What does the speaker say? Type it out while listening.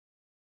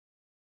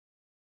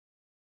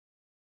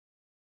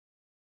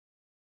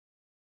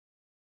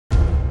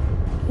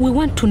We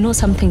want to know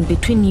something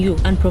between you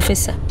and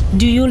Professor.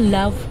 Do you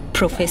love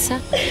Professor?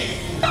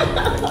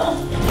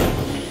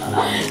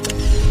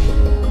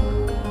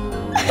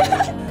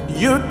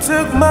 You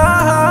took my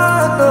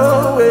heart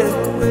away.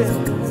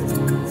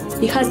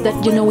 He has that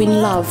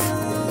genuine love.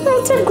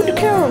 He'll take good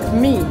care of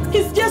me.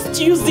 He's just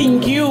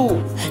using you.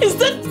 Is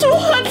that too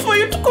hard for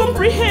you to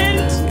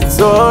comprehend? It's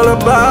all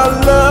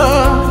about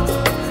love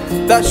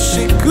that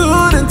she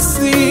couldn't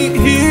see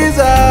his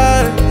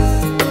eyes.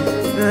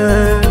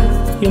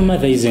 Your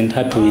mother isn't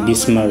happy with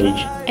this marriage.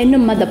 I know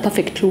mother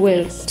perfectly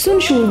well. Soon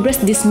she will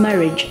breast this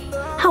marriage.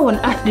 How on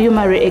earth do you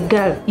marry a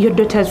girl your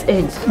daughter's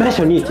age? Brush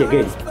on it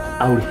again.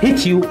 I will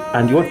hit you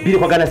and you won't be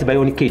recognized by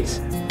your own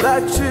kids.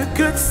 That you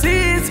could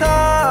see his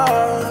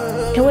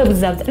heart.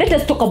 Let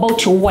us talk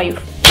about your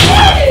wife.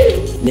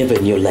 Never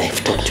in your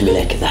life talk to me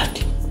like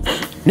that.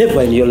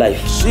 Never in your life.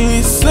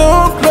 She's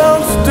so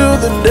close to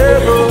the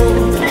devil.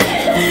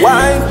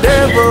 White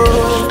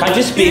devil. Can't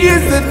you speak?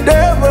 He's the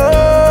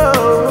devil.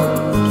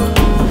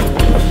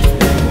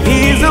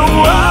 He's a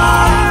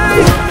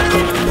white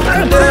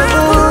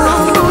devil.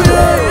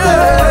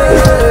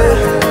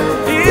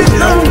 He's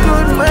no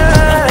good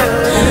man.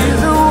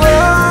 He's a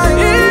white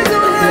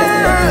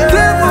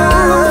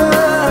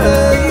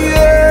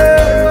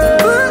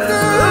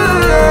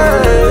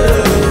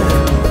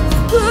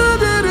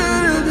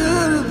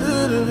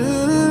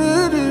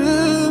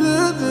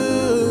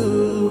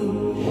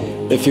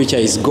The future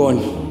is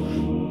gone.